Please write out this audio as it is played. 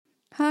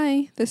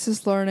Hi, this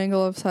is Lauren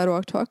Engel of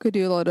Sidewalk Talk. I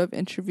do a lot of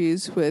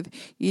interviews with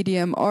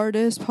EDM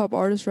artists, pop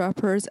artists,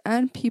 rappers,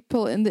 and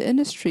people in the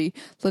industry,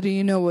 letting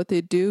you know what they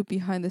do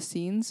behind the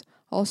scenes.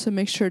 Also,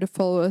 make sure to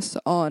follow us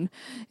on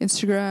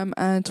Instagram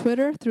and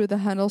Twitter through the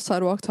handle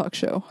Sidewalk Talk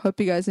Show. Hope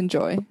you guys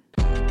enjoy.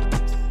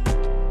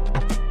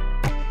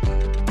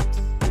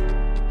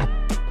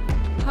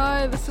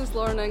 Hi, this is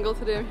Lauren Engel.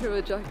 Today I'm here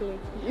with GILINSKY.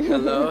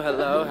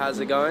 Hello. How's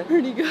it going?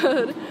 Pretty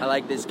good. I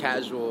like this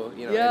casual,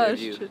 Yeah,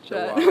 interview.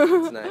 chit-chat.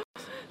 It's nice.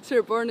 So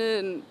you're born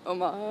in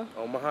Omaha.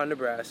 Omaha,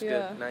 Nebraska,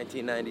 Yeah.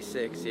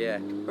 1996. Yeah.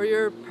 Were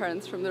your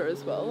parents from there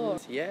as well? Or?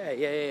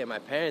 Yeah. My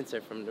parents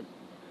are from.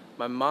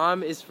 My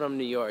mom is from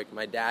New York.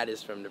 My dad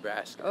is from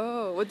Nebraska.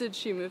 Oh, what did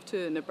she move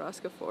to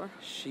Nebraska for?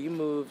 She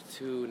moved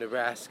to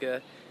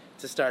Nebraska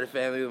to start a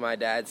family with my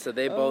dad. So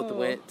they both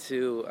went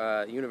to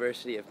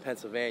University of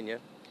Pennsylvania,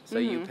 so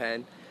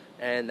UPenn,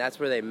 and that's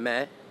where they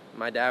met.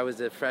 My dad was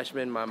a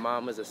freshman. My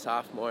mom was a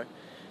sophomore,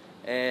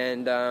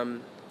 and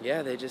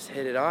they just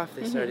hit it off.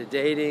 They started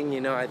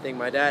dating. I think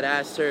my dad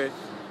asked her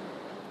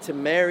to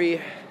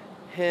marry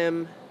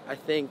him, I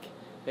think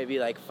maybe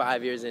like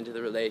 5 years into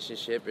the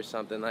relationship or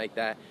something like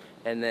that.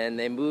 And then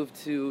they moved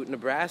to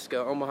Nebraska,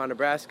 Omaha,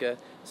 Nebraska,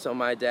 so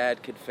my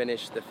dad could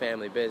finish the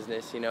family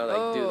business, do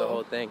the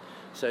whole thing.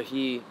 So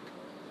he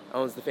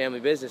owns the family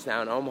business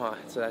now in Omaha,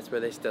 so that's where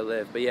they still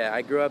live. But yeah,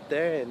 I grew up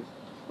there, and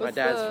my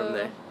dad's from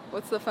there.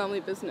 What's the family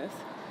business?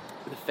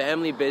 The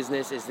family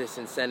business is this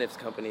incentives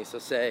company. So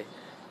say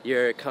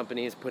your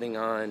company is putting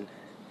on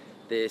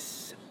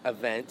this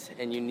event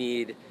and you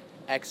need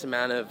X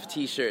amount of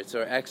t-shirts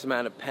or X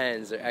amount of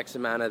pens or X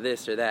amount of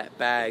this or that,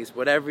 bags,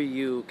 whatever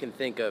you can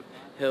think of,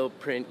 he'll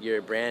print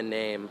your brand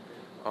name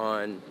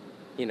on,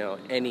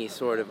 any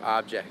sort of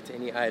object,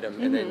 any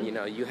item, and then,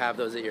 you have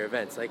those at your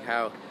events. Like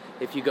how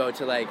if you go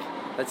to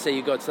let's say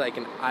you go to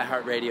an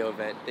iHeartRadio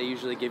event, they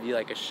usually give you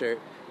a shirt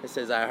that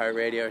says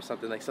iHeartRadio or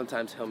something.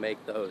 Sometimes he'll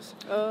make those.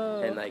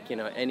 Oh. And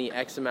any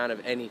X amount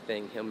of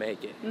anything, he'll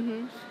make it.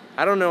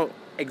 I don't know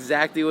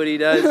exactly what he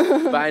does,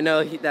 but I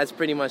know that's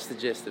pretty much the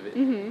gist of it.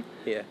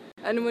 Yeah.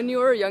 And when you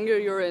were younger,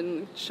 you were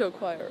in show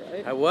choir,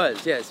 right? I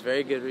was, yes.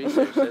 Very good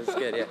research. That's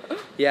good, yeah.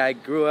 Yeah, I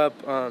grew up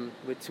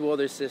with two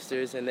older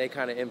sisters, and they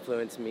kind of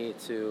influenced me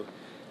to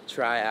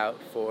try out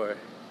for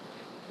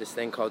this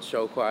thing called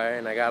show choir,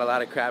 and I got a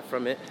lot of crap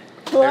from it.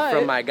 Why?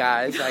 From my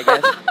guys, I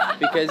guess,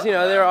 because,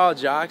 they're all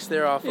jocks.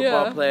 They're all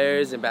football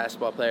players and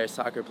basketball players,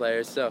 soccer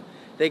players, so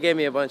they gave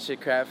me a bunch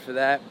of crap for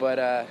that,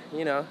 but,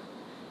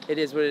 it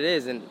is what it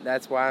is, and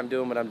that's why I'm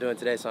doing what I'm doing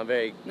today, so I'm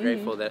very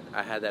grateful that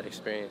I had that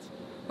experience.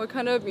 What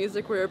kind of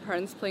music were your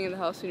parents playing in the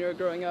house when you were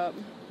growing up?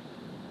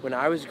 When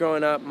I was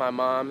growing up, my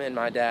mom and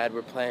my dad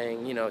were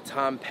playing,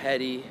 Tom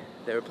Petty.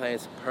 They were playing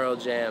some Pearl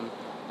Jam.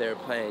 They were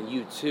playing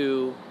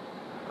U2.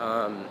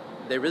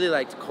 They really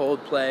liked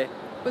Coldplay.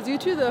 Was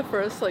U2 the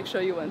first show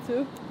you went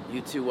to?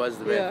 U2 was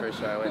the very first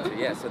show I went to.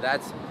 Yeah, so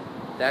that's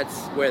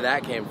where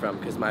that came from,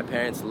 because my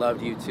parents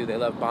loved U2. They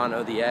loved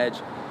Bono, The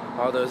Edge,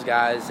 all those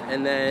guys.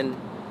 And then,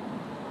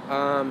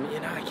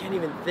 I can't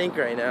even think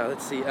right now.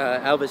 Let's see,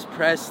 Elvis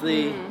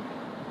Presley.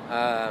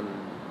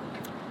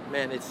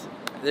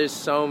 There's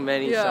so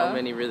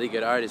many really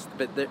good artists.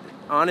 But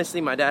honestly,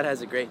 my dad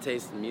has a great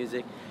taste in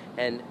music,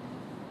 and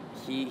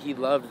he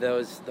loved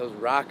those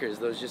rockers,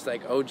 those just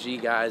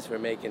OG guys who are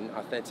making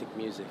authentic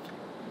music.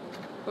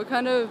 What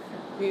kind of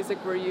music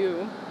what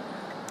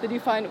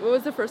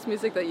was the first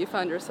music that you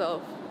found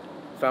yourself?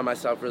 Found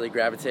myself really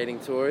gravitating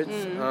towards.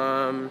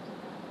 I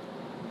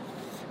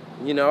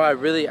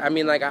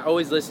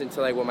always listened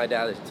to what my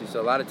dad listened to,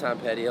 so a lot of Tom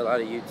Petty, a lot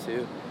of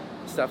U2,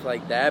 stuff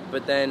like that.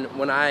 But then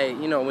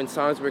when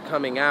songs were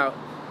coming out,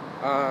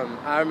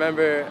 I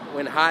remember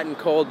when Hot and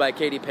Cold by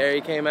Katy Perry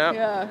came out.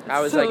 Yeah,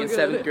 I was so in good.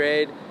 7th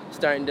grade,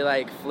 starting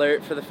to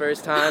flirt for the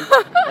first time,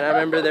 and I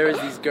remember there was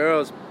these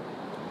girls,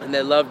 and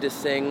they loved to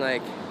sing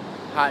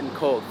Hot and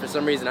Cold. For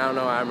some reason, I don't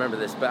know why I remember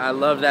this, but I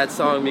love that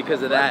song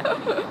because of that.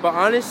 But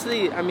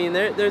honestly,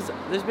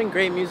 there's been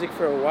great music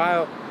for a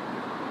while.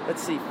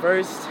 Let's see,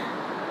 first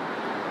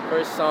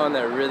song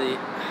that really,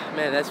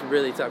 that's a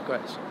really tough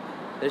question.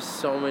 There's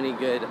so many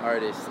good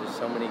artists. There's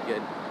so many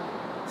good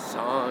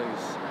songs.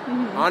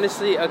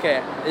 Honestly,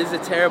 okay, this is a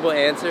terrible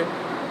answer,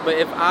 but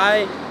if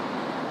I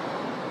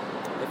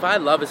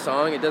love a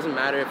song, it doesn't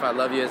matter if I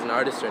love you as an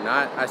artist or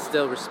not. I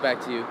still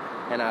respect you,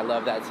 and I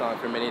love that song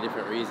for many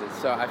different reasons.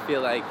 So I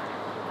feel like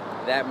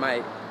that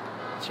might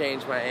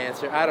change my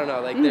answer. I don't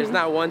know. There's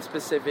not one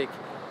specific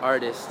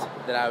artist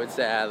that I would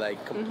say I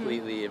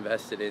completely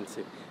invested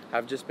into.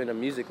 I've just been a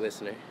music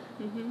listener.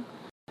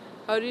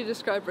 How do you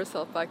describe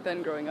yourself back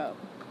then growing up?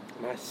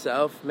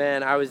 Myself,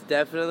 man, I was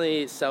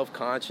definitely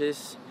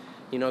self-conscious,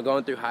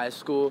 going through high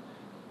school,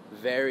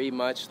 very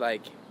much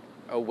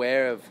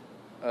aware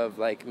of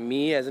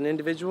me as an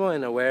individual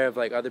and aware of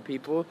other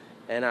people,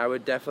 and I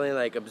would definitely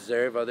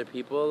observe other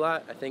people a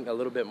lot. I think a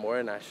little bit more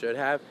than I should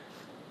have,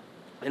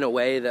 in a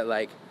way that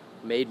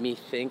made me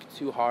think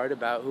too hard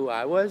about who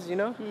I was,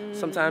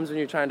 Sometimes when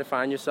you're trying to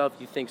find yourself,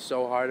 you think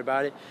so hard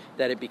about it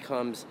that it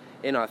becomes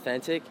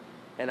inauthentic,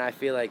 and I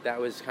feel like that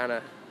was kind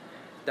of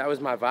that was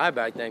my vibe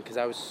back then, because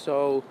I was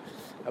so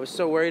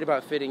worried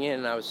about fitting in,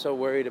 and I was so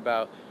worried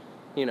about,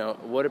 you know,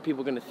 what are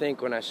people going to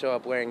think when I show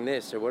up wearing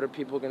this, or what are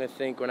people going to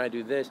think when I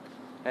do this?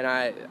 And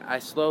I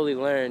slowly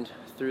learned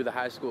through the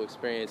high school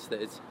experience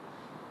that it's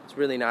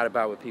really not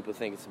about what people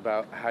think. It's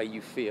about how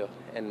you feel,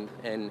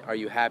 and are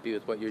you happy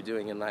with what you're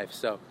doing in life.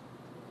 So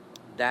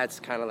that's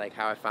kind of like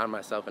how I found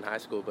myself in high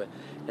school. But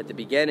at the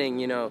beginning,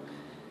 you know,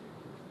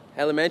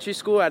 elementary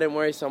school, I didn't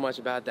worry so much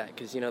about that,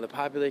 because, you know, the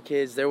popular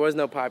kids, there was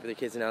no popular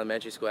kids in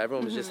elementary school.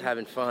 Everyone was just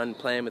having fun,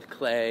 playing with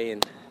clay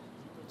and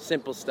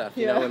simple stuff,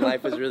 you know, and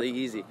life was really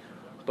easy.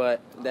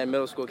 But then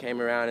middle school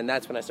came around, and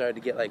that's when I started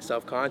to get like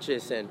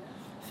self-conscious and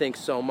think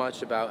so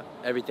much about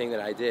everything that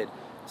I did.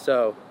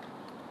 So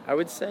I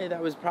would say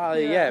that was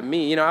probably,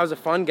 me. You know, I was a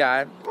fun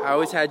guy. I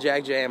always had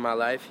Jack J in my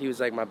life. He was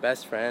like my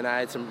best friend. I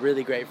had some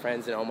really great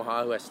friends in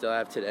Omaha who I still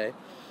have today.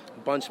 A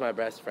bunch of my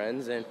best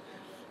friends. And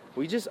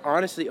we just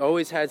honestly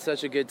always had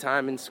such a good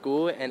time in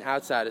school and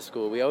outside of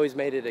school. We always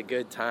made it a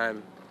good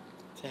time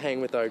to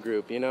hang with our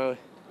group, you know?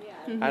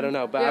 I don't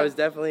know, but I was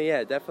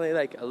definitely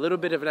like a little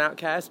bit of an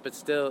outcast, but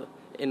still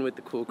in with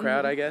the cool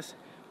crowd, I guess.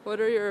 What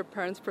are your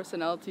parents'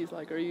 personalities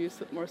like? Are you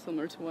more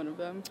similar to one of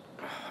them?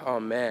 Oh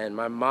man,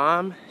 my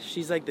mom,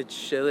 she's like the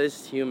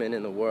chillest human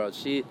in the world.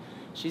 She's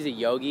a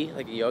yogi,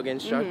 like a yoga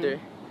instructor.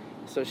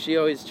 So she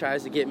always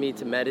tries to get me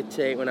to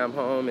meditate when I'm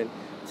home, and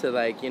to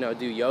like, you know,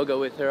 do yoga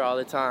with her all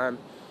the time.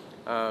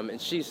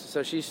 And she's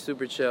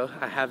super chill.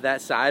 I have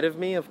that side of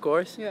me, of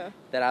course,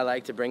 that I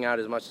like to bring out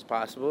as much as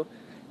possible.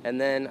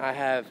 And then I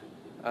have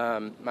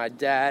my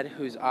dad,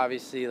 who's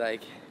obviously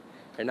like,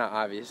 or not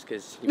obvious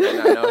because you might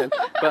not know him,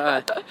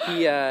 but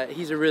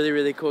he's a really,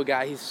 really cool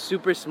guy. He's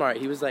super smart.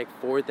 He was like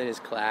 4th in his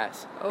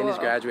class, in his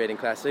graduating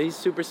class. So he's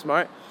super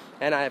smart.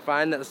 And I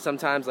find that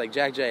sometimes, like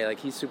Jack J, like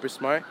he's super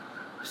smart.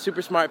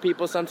 Super smart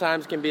people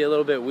sometimes can be a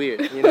little bit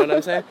weird, you know what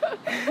I'm saying?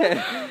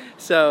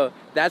 So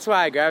that's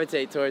why I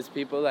gravitate towards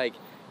people like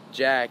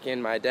Jack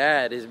and my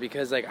dad, is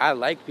because like I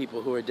like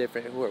people who are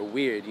different, who are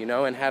weird, you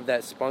know, and have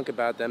that spunk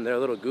about them. They're a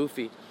little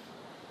goofy,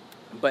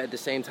 but at the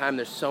same time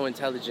they're so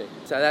intelligent.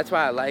 So that's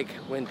why I like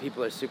when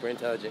people are super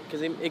intelligent,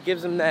 because it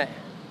gives them that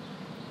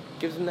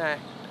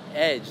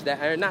edge,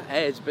 or not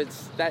edge, but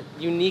it's that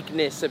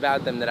uniqueness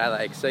about them that I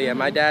like. So yeah,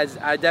 my dad's,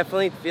 I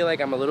definitely feel like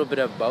I'm a little bit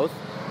of both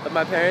of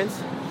my parents,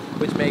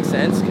 which makes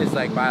sense because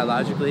like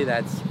biologically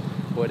that's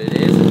what it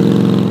is.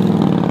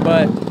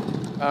 But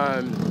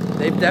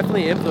they've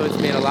definitely influenced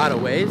me in a lot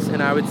of ways,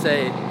 and I would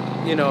say,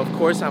 you know, of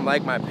course I'm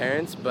like my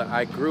parents, but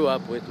I grew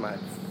up with my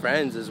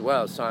friends as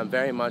well, so I'm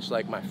very much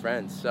like my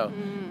friends. So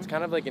it's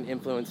kind of like an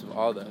influence of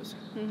all those.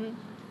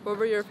 What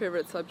were your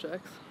favorite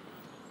subjects?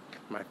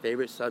 My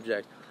favorite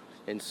subject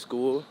in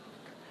school?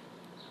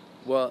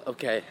 Well,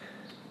 okay.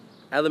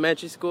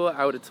 Elementary school,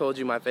 I would have told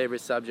you my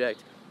favorite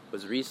subject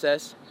was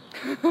recess.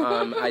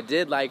 I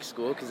did like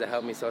school because it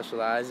helped me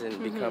socialize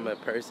and become a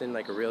person,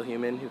 like a real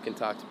human who can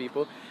talk to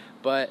people.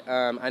 But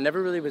I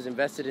never really was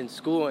invested in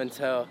school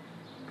until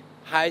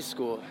high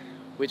school,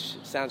 which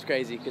sounds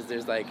crazy because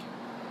there's like,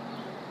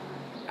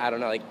 I don't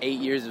know, like 8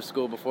 years of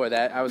school before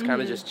that. I was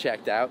kind of just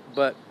checked out.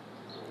 But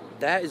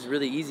that is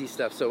really easy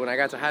stuff. So when I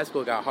got to high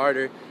school, it got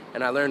harder,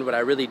 and I learned what I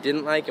really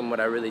didn't like and what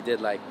I really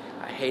did like.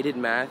 I hated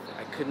math.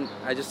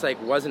 I just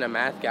like wasn't a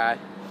math guy.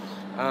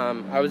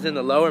 I was in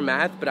the lower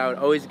math, but I would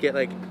always get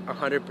like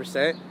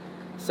 100%.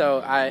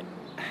 So I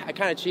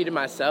kind of cheated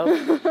myself.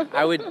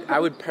 I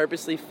would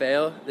purposely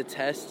fail the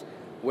test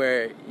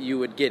where you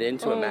would get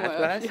into a math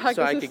class,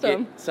 so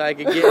I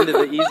could get into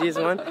the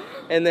easiest one,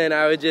 and then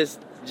I would just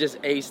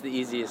ace the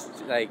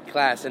easiest like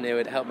class, and it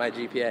would help my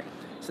GPA.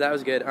 So that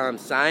was good.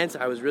 Science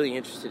I was really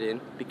interested in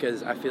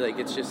because I feel like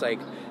it's just like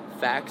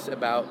facts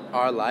about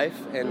our life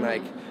and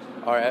like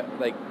our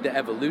like the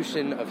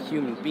evolution of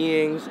human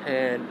beings,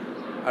 and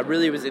I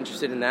really was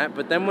interested in that.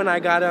 But then when I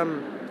got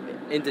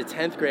into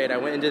 10th grade, I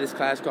went into this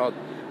class called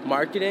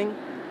marketing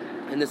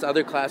and this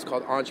other class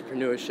called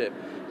entrepreneurship.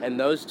 And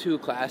those two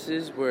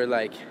classes were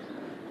like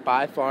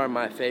by far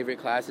my favorite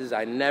classes.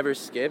 I never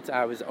skipped.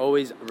 I was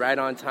always right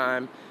on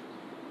time,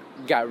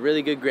 got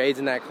really good grades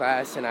in that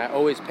class, and I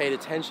always paid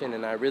attention,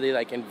 and I really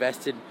like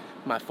invested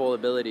my full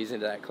abilities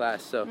into that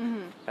class. So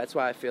that's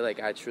why I feel like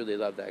I truly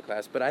love that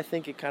class. But I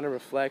think it kind of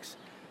reflects,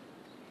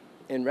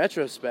 in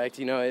retrospect,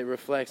 you know, it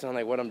reflects on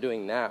like what I'm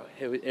doing now.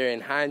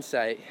 In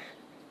hindsight,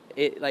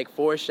 it like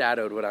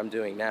foreshadowed what I'm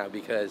doing now,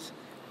 because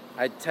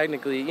I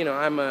technically, you know,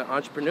 I'm an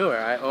entrepreneur.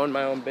 I own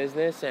my own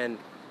business, and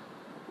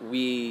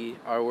me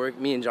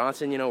and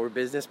Johnson, you know, we're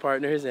business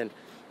partners, and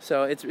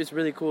so it's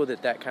really cool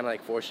that kind of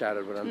like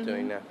foreshadowed what I'm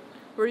doing now.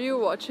 Were you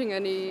watching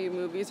any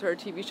movies or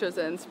TV shows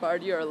that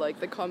inspired you, or like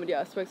the comedy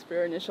aspects for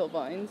your initial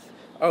vines?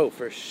 Oh,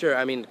 for sure.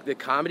 I mean, the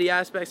comedy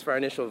aspects for our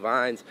initial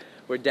vines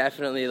were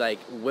definitely like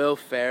Will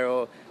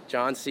Ferrell,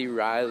 John C.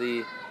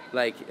 Reilly,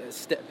 like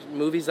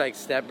movies like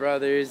Step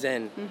Brothers,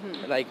 and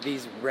like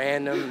these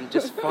random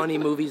just funny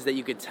movies that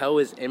you could tell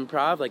was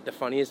improv, like the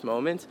funniest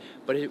moments,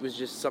 but it was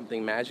just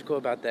something magical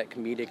about that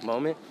comedic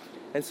moment.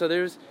 And so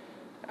there's,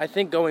 I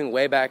think going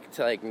way back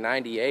to like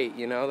 98,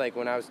 you know, like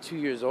when I was 2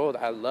 years old,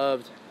 I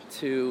loved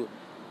to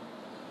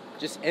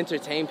just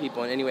entertain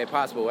people in any way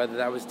possible, whether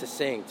that was to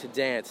sing, to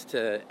dance,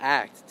 to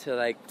act, to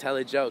like tell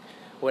a joke,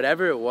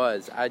 whatever it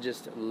was. I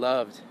just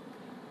loved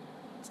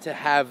to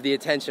have the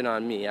attention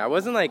on me. I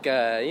wasn't like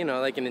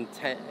an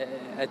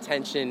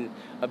attention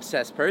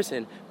obsessed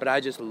person, but I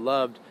just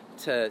loved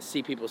to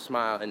see people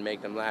smile and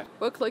make them laugh.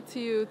 What clicked to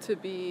you to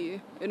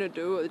be in a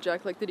duo with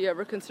Jack? Like, did you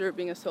ever consider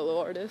being a solo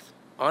artist?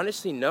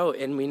 Honestly, no,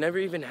 and we never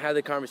even had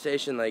the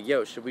conversation like,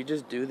 yo, should we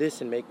just do this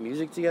and make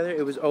music together?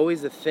 It was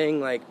always a thing,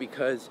 like,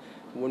 because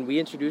when we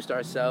introduced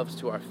ourselves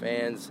to our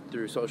fans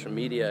through social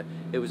media,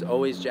 it was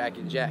always Jack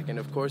and Jack. And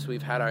of course,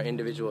 we've had our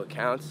individual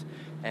accounts,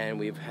 and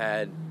we've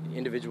had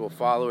individual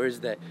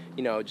followers that,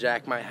 you know,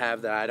 Jack might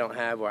have that I don't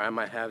have, or I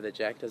might have that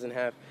Jack doesn't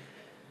have.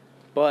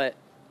 But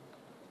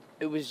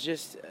it was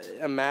just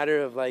a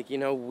matter of, like, you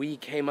know, we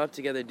came up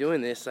together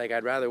doing this. Like,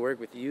 I'd rather work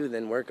with you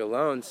than work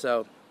alone.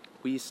 So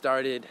we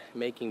started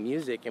making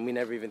music, and we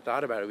never even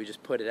thought about it. We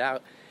just put it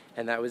out,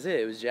 and that was it.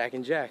 It was Jack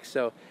and Jack.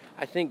 So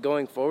I think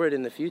going forward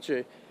in the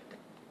future,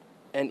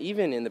 and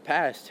even in the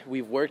past,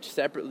 we've worked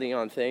separately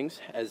on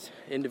things as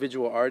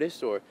individual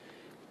artists or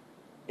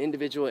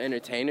individual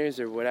entertainers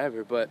or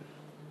whatever, but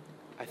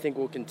I think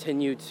we'll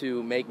continue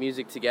to make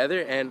music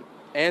together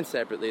and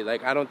separately.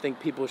 Like, I don't think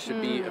people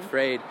should be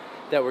afraid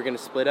that we're going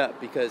to split up,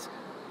 because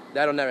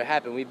that'll never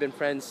happen. We've been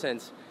friends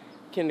since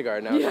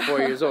kindergarten. I was 4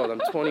 years old.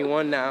 I'm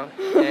 21 now,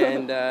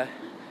 and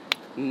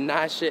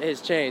not shit has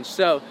changed.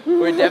 So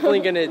we're definitely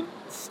going to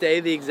stay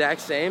the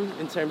exact same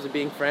in terms of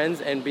being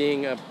friends and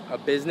being a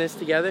business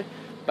together,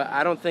 but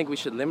I don't think we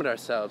should limit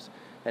ourselves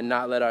and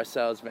not let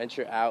ourselves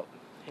venture out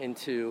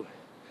into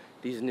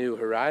these new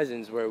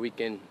horizons where we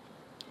can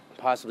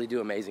possibly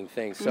do amazing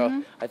things.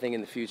 So I think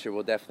in the future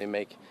we'll definitely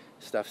make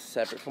stuff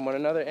separate from one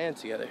another and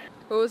together.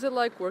 What was it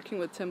like working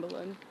with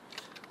Timbaland?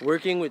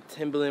 Working with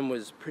Timbaland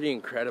was pretty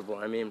incredible.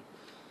 I mean,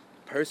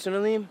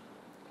 personally,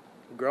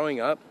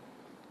 growing up,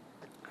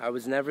 I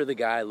was never the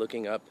guy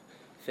looking up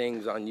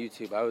things on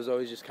YouTube. I was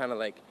always just kind of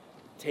like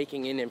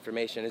taking in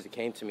information as it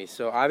came to me.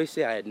 So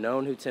obviously I had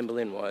known who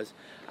Timbaland was.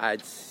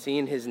 I'd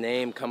seen his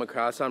name come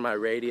across on my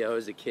radio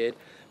as a kid,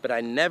 but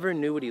I never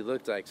knew what he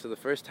looked like. So the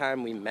first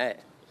time we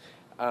met,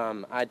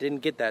 I didn't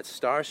get that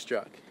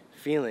starstruck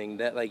feeling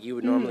that like you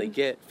would normally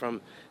get from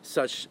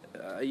such,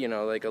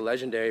 like a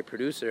legendary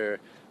producer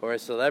or a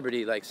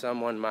celebrity, like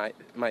someone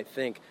might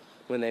think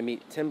when they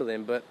meet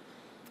Timbaland. But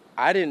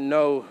I didn't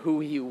know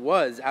who he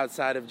was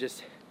outside of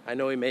just, I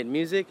know he made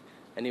music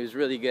and he was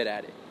really good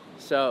at it.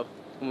 So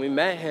when we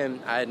met him,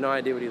 I had no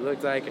idea what he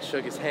looked like. I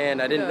shook his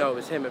hand. I didn't know it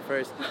was him at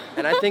first.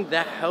 And I think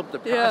that helped the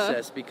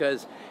process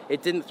because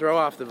it didn't throw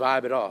off the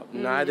vibe at all.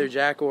 Neither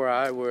Jack or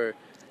I were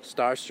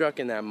starstruck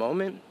in that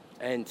moment.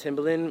 And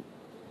Timbaland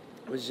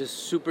was just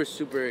super,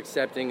 super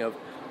accepting of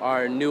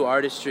our new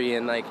artistry.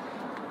 And, like,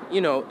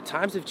 you know,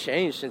 times have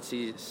changed since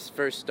he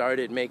first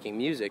started making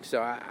music.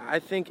 So I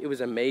think it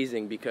was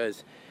amazing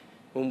because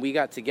when we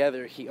got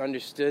together, he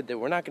understood that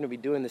we're not going to be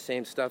doing the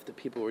same stuff that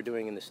people were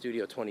doing in the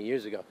studio 20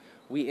 years ago.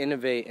 We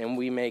innovate and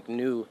we make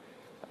new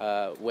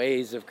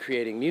ways of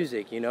creating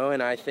music, you know,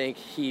 and I think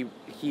he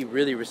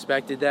really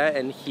respected that,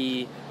 and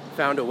he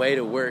found a way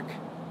to work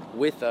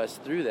with us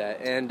through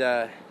that.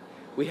 And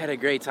we had a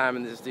great time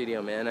in the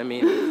studio, man. I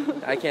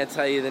mean, I can't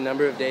tell you the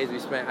number of days we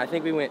spent. I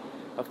think we went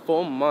a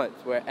full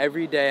month where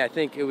every day, I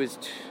think it was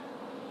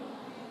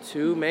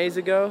 2 Mays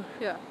ago.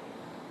 Yeah.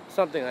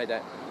 Something like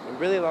that. A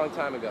really long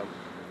time ago.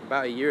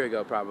 About a year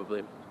ago,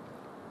 probably.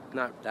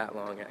 Not that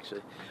long,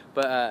 actually.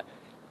 But,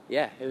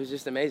 yeah, it was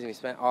just amazing. We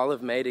spent all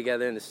of May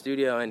together in the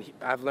studio, and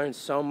I've learned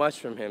so much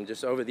from him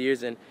just over the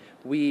years. And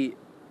we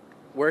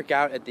work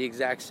out at the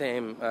exact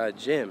same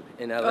gym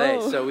in LA.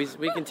 So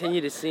we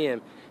continue to see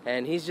him.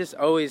 And he's just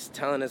always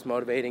telling us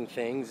motivating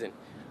things and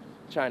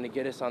trying to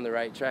get us on the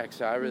right track.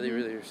 So I really,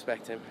 really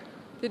respect him.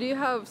 Did you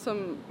have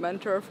some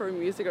mentor for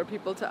music or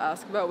people to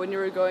ask about when you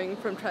were going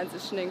from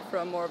transitioning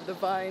from more of the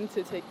Vine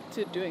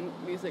to doing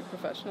music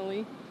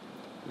professionally?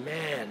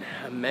 Man,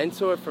 a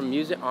mentor for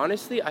music.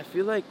 Honestly, I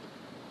feel like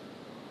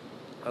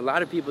a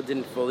lot of people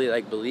didn't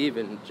fully believe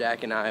in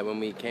Jack and I when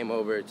we came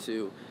over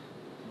to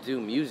do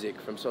music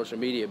from social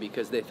media,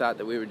 because they thought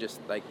that we were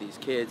just like these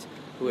kids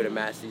who had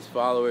amassed these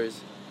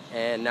followers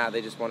and now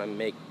they just want to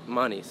make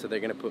money, so they're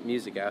going to put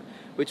music out,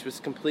 which was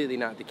completely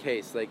not the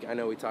case. Like, I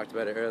know we talked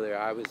about it earlier.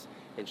 I was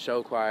in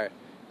show choir.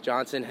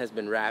 Johnson has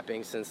been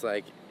rapping since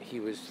he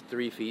was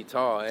 3 feet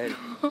tall, and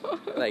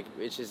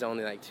which is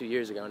only 2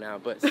 years ago now,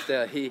 but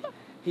still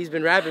he's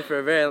been rapping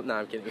for no,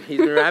 I'm kidding. He's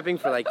been rapping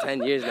for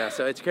 10 years now.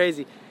 So it's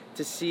crazy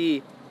to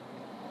see,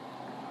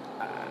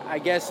 I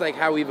guess,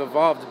 how we've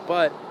evolved.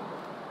 But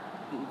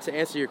to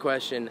answer your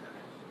question,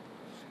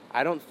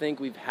 I don't think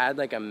we've had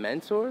a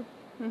mentor,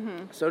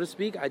 so to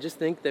speak. I just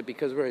think that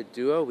because we're a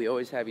duo, we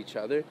always have each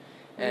other,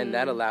 and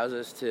that allows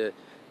us to,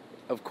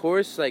 of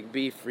course,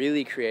 be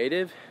freely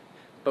creative.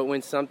 But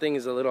when something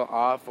is a little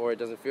off or it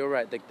doesn't feel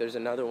right, there's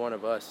another one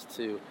of us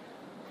to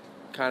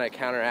kind of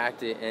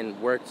counteract it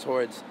and work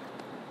towards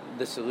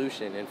the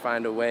solution and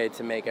find a way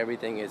to make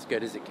everything as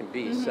good as it can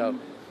be. So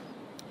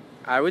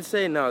I would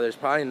say no, there's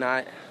probably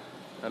not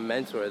a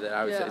mentor that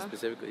I would say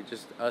specifically,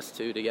 just us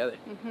two together.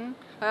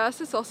 I asked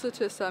this also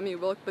to Sami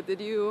Wilk, but did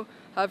you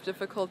have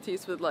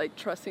difficulties with like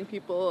trusting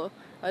people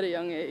at a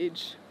young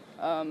age,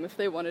 if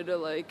they wanted to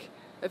like,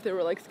 if they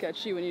were like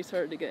sketchy when you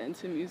started to get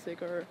into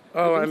music or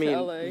to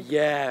LA?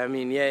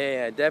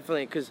 Yeah,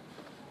 definitely, because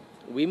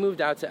we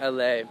moved out to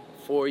LA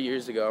 4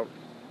 years ago,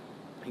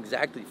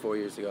 exactly 4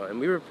 years ago, and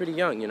we were pretty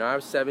young. You know, I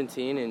was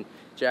 17 and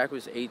Jack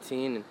was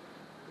 18, and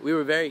we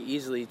were very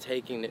easily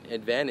taking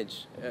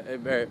advantage.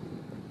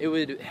 It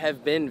would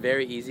have been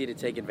very easy to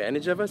take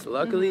advantage of us.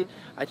 Luckily,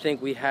 I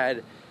think we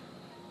had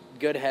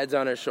good heads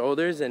on our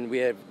shoulders, and we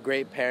have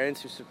great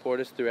parents who support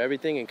us through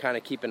everything and kind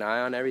of keep an eye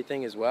on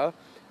everything as well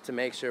to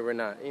make sure we're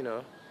not, you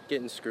know,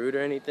 getting screwed or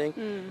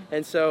anything.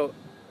 And so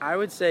I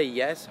would say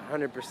yes,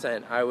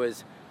 100%. I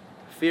was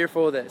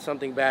fearful that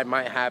something bad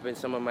might happen,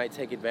 someone might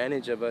take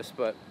advantage of us,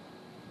 but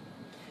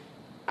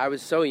I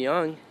was so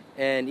young,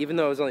 and even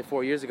though it was only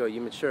 4 years ago,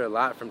 you mature a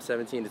lot from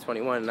 17 to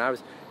 21, and I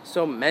was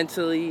so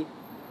mentally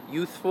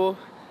youthful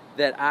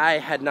that I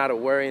had not a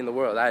worry in the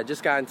world. I had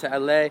just gotten to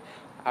LA.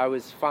 I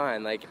was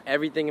fine. Like,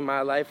 everything in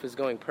my life was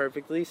going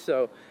perfectly,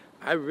 so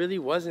I really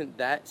wasn't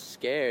that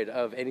scared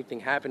of anything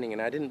happening,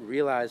 and I didn't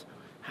realize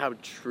how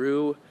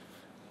true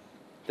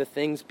the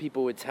things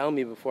people would tell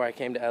me before I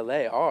came to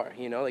LA are.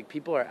 You know, like,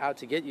 people are out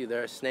to get you.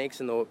 There are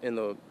snakes in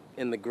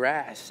the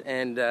grass,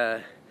 and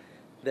there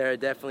are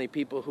definitely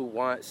people who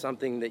want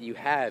something that you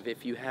have.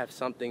 If you have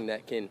something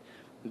that can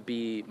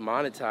be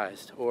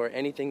monetized or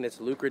anything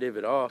that's lucrative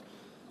at all,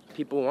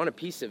 people want a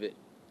piece of it.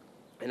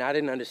 And I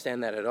didn't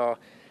understand that at all.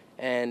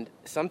 And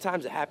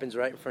sometimes it happens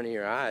right in front of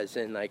your eyes,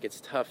 and like,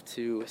 it's tough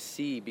to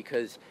see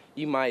because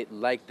you might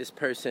like this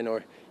person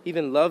or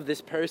even love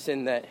this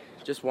person that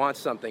just wants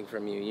something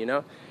from you, you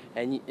know?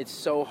 And it's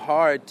so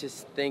hard to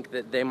think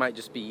that they might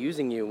just be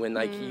using you when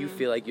like you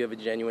feel like you have a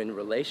genuine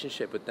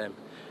relationship with them.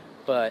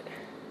 But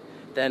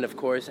then, of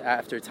course,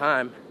 after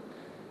time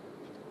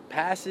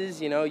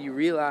passes, you know, you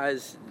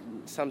realize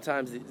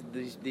sometimes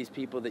these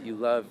people that you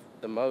love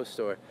the most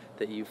or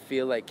that you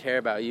feel like care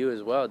about you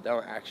as well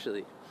don't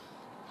actually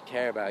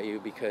care about you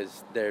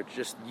because they're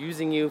just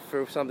using you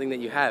for something that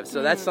you have.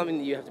 So that's something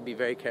that you have to be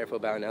very careful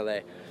about in LA.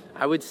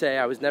 I would say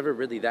I was never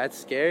really that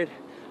scared.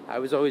 I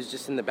was always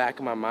just in the back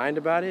of my mind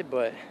about it,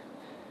 but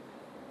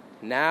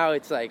now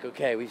it's like,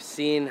 okay, we've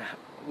seen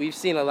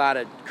a lot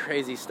of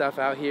crazy stuff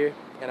out here,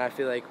 and I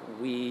feel like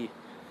we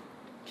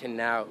can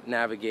now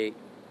navigate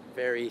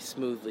very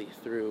smoothly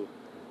through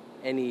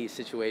any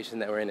situation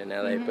that we're in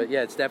LA. But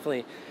yeah, it's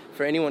definitely,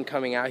 for anyone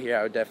coming out here,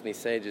 I would definitely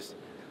say just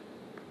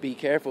be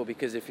careful,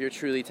 because if you're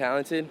truly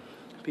talented,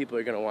 people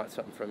are going to want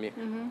something from you.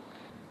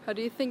 How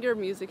do you think your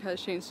music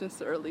has changed since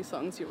the early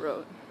songs you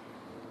wrote?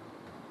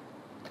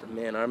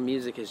 Man, our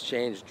music has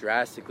changed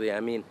drastically. I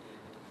mean,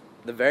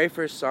 the very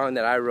first song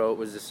that I wrote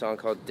was a song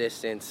called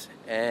Distance,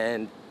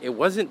 and it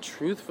wasn't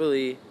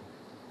truthfully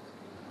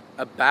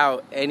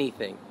about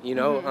anything, you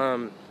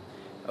know?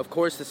 Of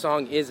course, the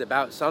song is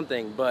about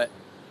something, but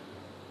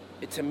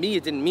to me,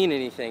 it didn't mean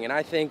anything. And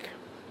I think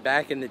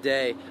back in the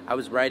day, I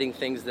was writing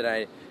things that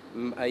I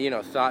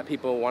thought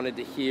people wanted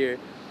to hear,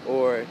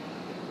 or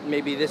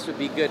maybe this would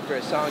be good for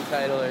a song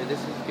title, or this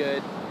is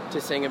good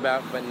to sing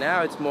about. But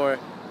now it's more,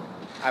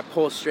 I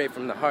pull straight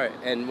from the heart.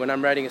 And when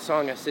I'm writing a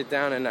song, I sit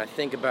down and I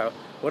think about,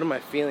 what am I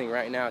feeling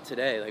right now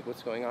today? Like,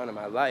 what's going on in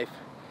my life?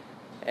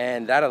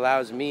 And that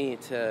allows me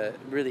to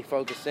really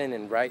focus in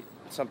and write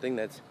something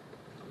that's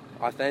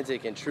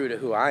authentic and true to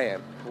who I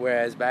am.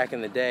 Whereas back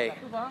in the day,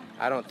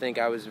 I don't think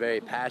I was very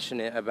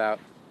passionate about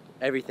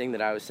everything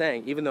that I was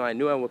saying, even though I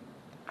knew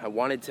I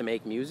wanted to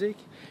make music,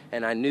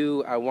 and I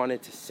knew I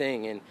wanted to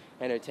sing and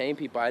entertain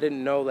people. I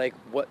didn't know like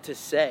what to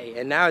say,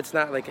 and now it's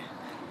not like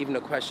even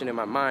a question in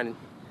my mind.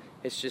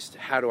 It's just,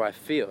 how do I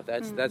feel?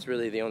 That's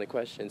really the only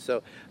question.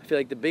 So I feel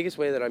like the biggest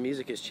way that our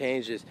music has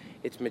changed is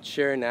it's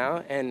mature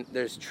now, and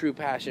there's true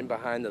passion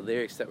behind the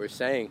lyrics that we're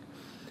saying.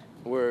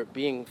 We're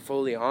being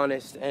fully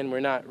honest, and we're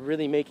not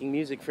really making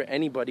music for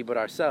anybody but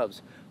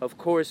ourselves. Of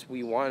course,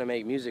 we want to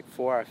make music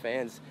for our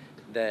fans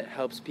that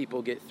helps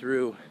people get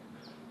through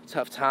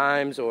tough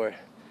times, or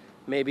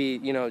maybe,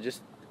 you know,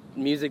 just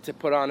music to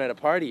put on at a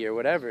party or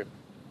whatever.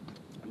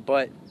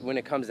 But when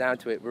it comes down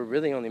to it, we're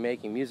really only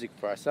making music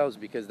for ourselves,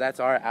 because that's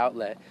our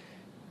outlet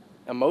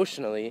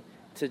emotionally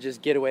to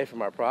just get away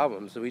from our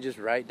problems. So we just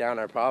write down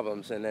our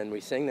problems and then we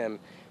sing them.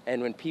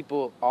 And when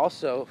people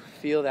also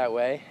feel that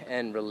way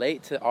and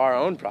relate to our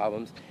own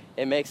problems,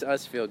 it makes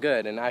us feel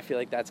good. And I feel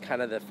like that's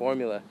kind of the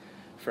formula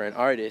for an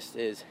artist,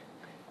 is,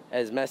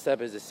 as messed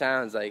up as it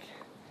sounds, like,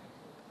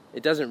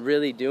 it doesn't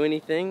really do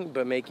anything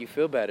but make you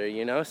feel better,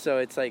 you know? So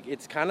it's like,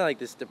 it's kind of like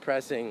this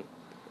depressing,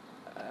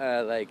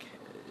 like,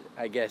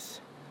 I guess,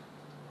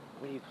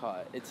 what do you call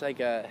it? It's like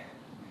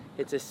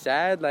it's a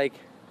sad, like,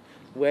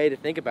 way to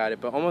think about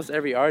it, but almost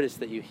every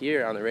artist that you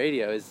hear on the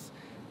radio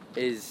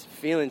is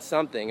feeling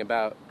something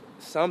about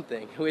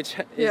something, which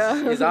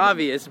is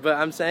obvious, but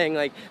I'm saying,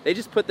 like, they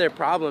just put their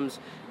problems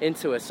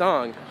into a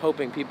song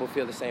hoping people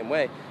feel the same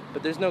way,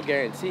 but there's no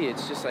guarantee.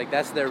 It's just like,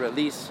 that's their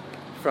release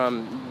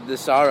from the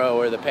sorrow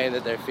or the pain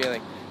that they're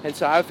feeling. And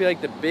so I feel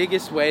like the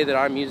biggest way that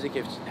our music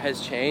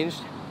has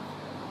changed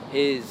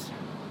is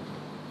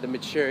the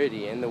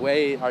maturity and the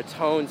way our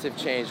tones have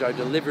changed, our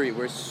delivery.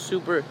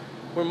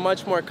 We're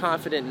much more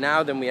confident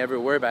now than we ever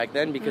were back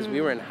then, because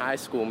we were in high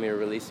school when we were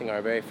releasing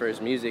our very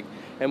first music,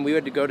 and we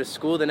had to go to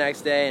school the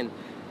next day and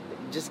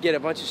just get a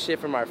bunch of shit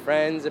from our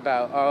friends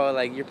about, oh,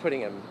 like, you're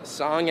putting a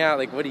song out,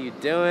 like, what are you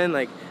doing?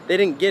 Like, they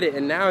didn't get it,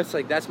 and now it's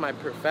like, that's my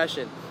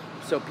profession.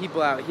 So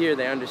people out here,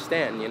 they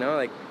understand, you know,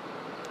 like,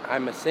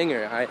 I'm a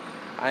singer,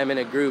 I'm in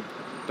a group,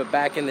 but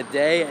back in the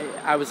day,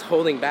 I was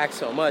holding back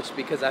so much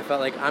because I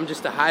felt like I'm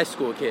just a high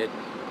school kid.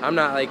 I'm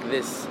not like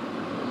this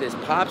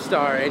pop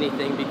star or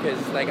anything,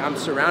 because like I'm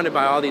surrounded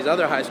by all these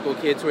other high school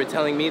kids who are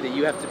telling me that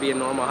you have to be a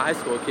normal high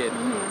school kid.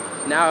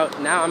 Now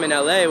I'm in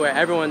LA where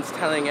everyone's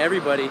telling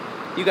everybody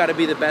you got to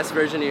be the best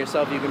version of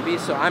yourself you can be.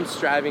 So I'm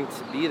striving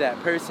to be that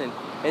person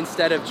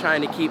instead of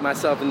trying to keep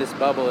myself in this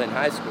bubble in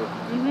high school.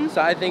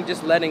 So I think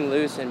just letting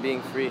loose and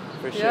being free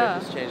for sure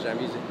has changed our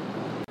music.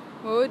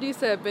 What would you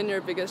say have been your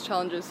biggest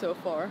challenges so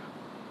far?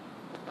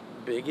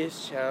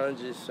 Biggest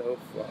challenges so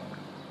far?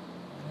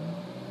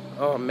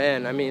 Oh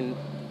man, I mean,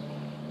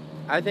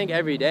 I think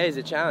every day is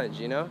a challenge,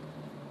 you know?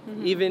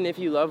 Even if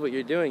you love what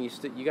you're doing,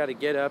 you got to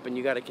get up and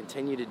you got to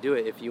continue to do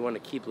it if you want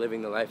to keep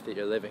living the life that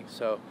you're living.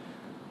 So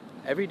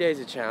every day is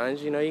a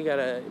challenge, you know? You got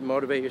to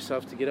motivate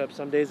yourself to get up.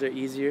 Some days are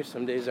easier,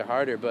 some days are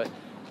harder, but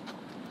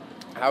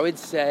I would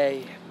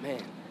say,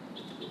 man,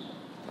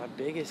 my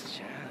biggest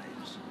challenge,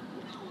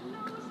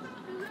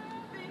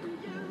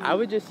 I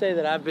would just say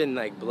that I've been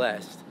like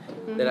blessed,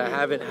 that I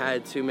haven't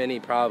had too many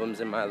problems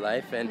in my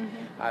life, and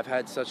I've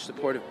had such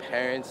supportive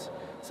parents,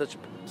 such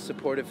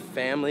supportive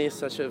family,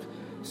 such a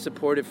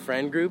supportive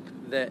friend group,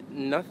 that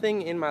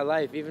nothing in my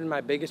life, even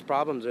my biggest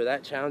problems, are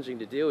that challenging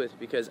to deal with,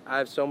 because I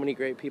have so many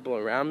great people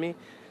around me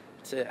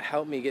to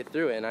help me get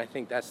through it. And I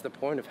think that's the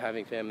point of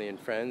having family and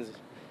friends,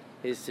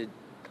 is to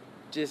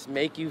just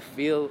make you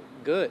feel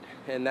good.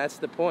 And that's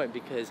the point,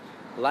 because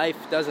life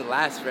doesn't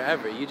last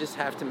forever. You just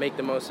have to make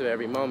the most of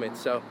every moment.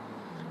 So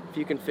if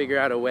you can figure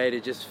out a way to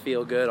just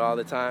feel good all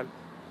the time,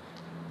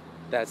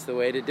 that's the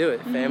way to do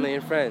it. Family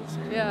and friends.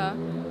 Yeah.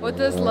 What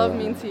does love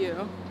mean to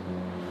you?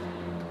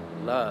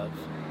 Love.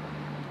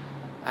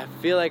 I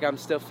feel like I'm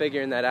still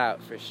figuring that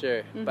out for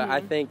sure. But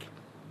I think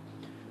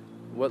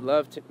what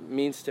love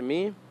means to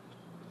me,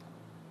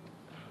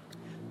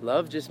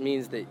 love just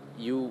means that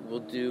you will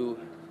do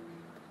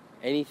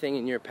anything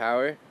in your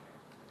power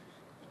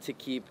to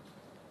keep,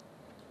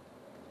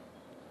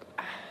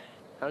 I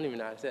don't even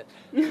know how to say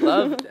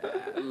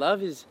it.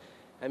 Love is,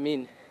 I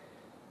mean,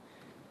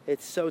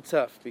 it's so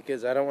tough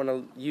because I don't want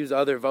to use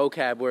other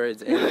vocab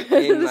words in like,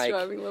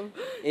 describing love.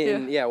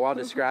 While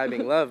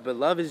describing love. But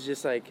love is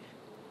just like,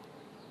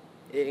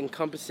 it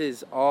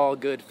encompasses all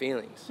good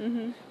feelings,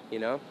 you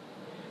know?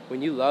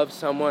 When you love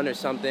someone or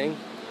something,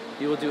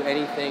 you will do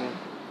anything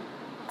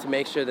to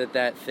make sure that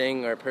that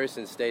thing or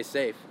person stays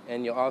safe.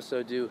 And you'll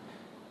also do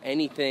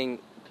anything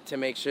to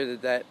make sure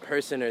that that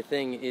person or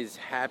thing is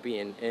happy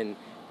and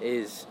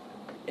is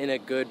in a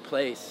good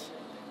place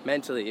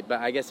mentally.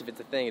 But I guess if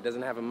it's a thing, it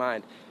doesn't have a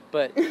mind.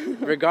 But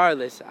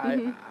regardless,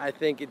 I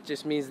think it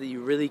just means that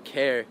you really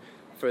care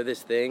for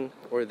this thing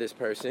or this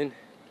person,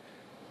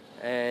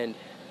 and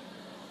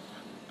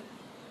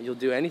you'll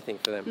do anything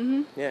for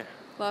them. Yeah.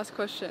 Last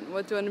question.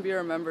 What do you want to be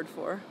remembered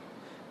for?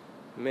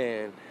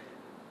 Man,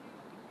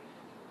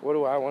 what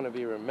do I want to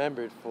be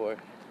remembered for?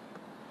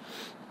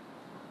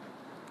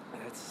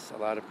 That's a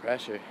lot of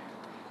pressure.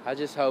 I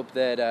just hope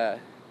that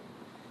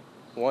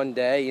one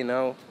day, you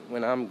know,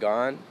 when I'm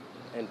gone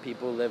and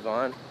people live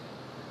on,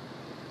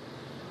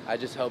 I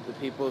just hope the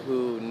people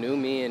who knew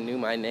me and knew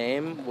my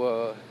name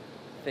will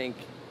think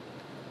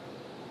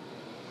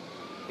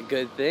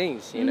good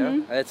things, you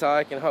know? That's all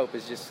I can hope,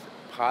 is just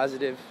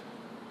positive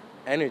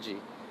energy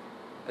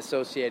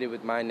associated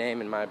with my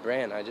name and my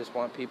brand. I just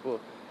want people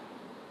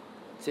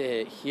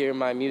to hear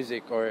my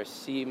music or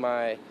see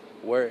my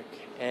work,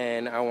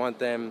 and I want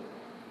them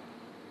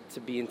to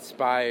be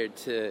inspired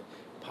to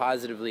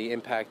positively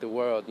impact the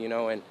world, you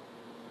know, and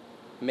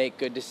make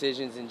good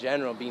decisions in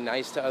general, be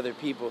nice to other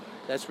people.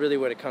 That's really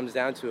what it comes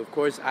down to. Of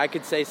course, I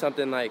could say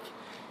something like,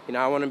 you know,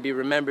 I want to be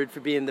remembered for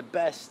being the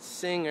best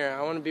singer.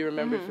 I want to be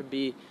remembered for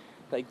being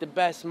like the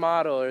best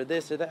model or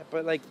this or that.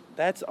 But like,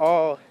 that's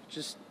all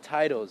just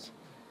titles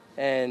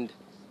and,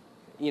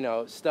 you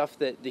know, stuff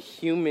that the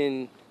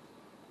human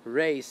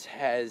race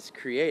has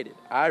created.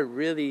 I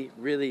really,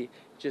 really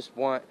just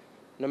want,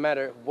 no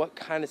matter what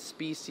kind of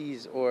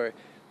species or,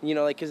 you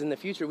know, like, because in the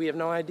future we have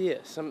no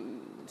idea.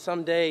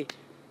 Someday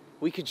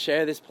we could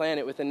share this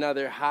planet with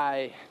another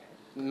high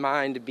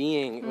mind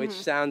being, which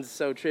sounds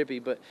so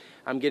trippy, but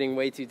I'm getting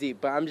way too deep.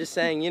 But I'm just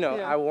saying, you know,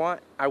 I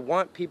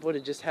want people to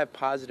just have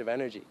positive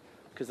energy,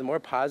 because the more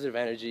positive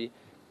energy,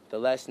 the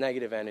less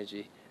negative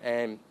energy,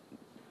 and,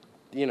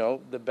 you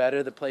know, the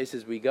better the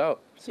places we go.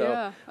 So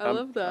yeah, I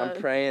love that.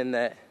 I'm praying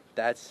that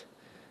that's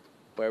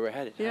where we're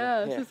headed.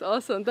 Yeah, this is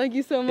awesome. Thank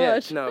you so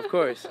much. Yeah, no, of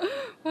course.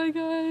 Bye,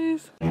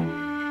 guys.